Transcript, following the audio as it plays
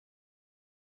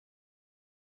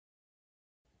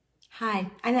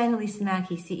Hi, I'm Annalisa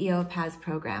Mackey, CEO of PAS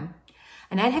Program,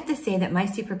 and I'd have to say that my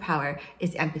superpower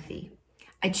is empathy.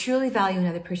 I truly value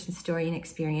another person's story and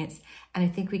experience, and I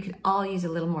think we could all use a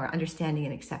little more understanding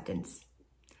and acceptance.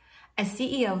 As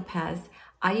CEO of PAS,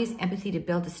 I use empathy to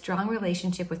build a strong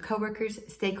relationship with coworkers,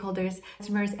 stakeholders,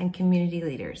 customers, and community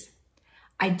leaders.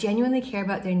 I genuinely care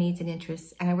about their needs and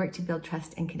interests, and I work to build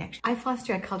trust and connection. I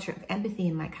foster a culture of empathy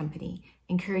in my company,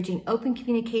 encouraging open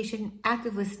communication,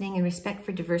 active listening, and respect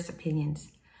for diverse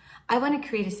opinions. I want to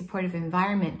create a supportive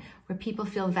environment where people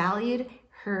feel valued,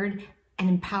 heard, and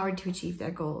empowered to achieve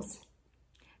their goals.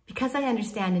 Because I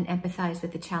understand and empathize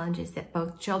with the challenges that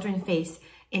both children face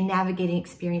in navigating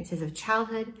experiences of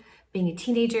childhood, being a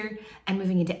teenager, and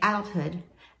moving into adulthood,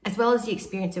 as well as the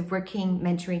experience of working,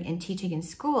 mentoring, and teaching in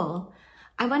school,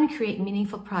 I want to create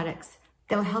meaningful products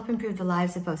that will help improve the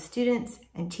lives of both students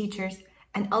and teachers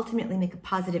and ultimately make a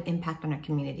positive impact on our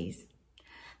communities.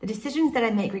 The decisions that I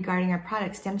make regarding our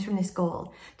products stems from this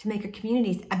goal to make our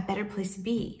communities a better place to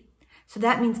be. So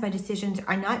that means my decisions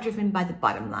are not driven by the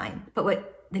bottom line, but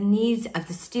what the needs of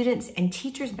the students and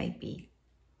teachers might be.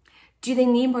 Do they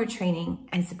need more training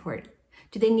and support?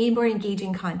 Do they need more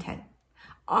engaging content?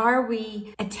 Are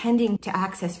we attending to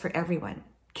access for everyone?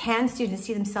 Can students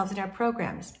see themselves in our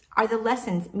programs? Are the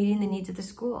lessons meeting the needs of the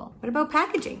school? What about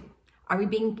packaging? Are we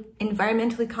being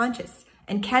environmentally conscious?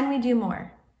 And can we do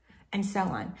more? And so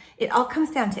on. It all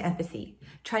comes down to empathy,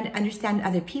 trying to understand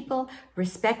other people,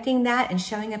 respecting that, and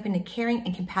showing up in a caring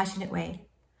and compassionate way.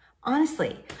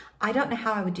 Honestly, I don't know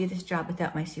how I would do this job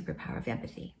without my superpower of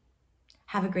empathy.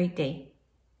 Have a great day.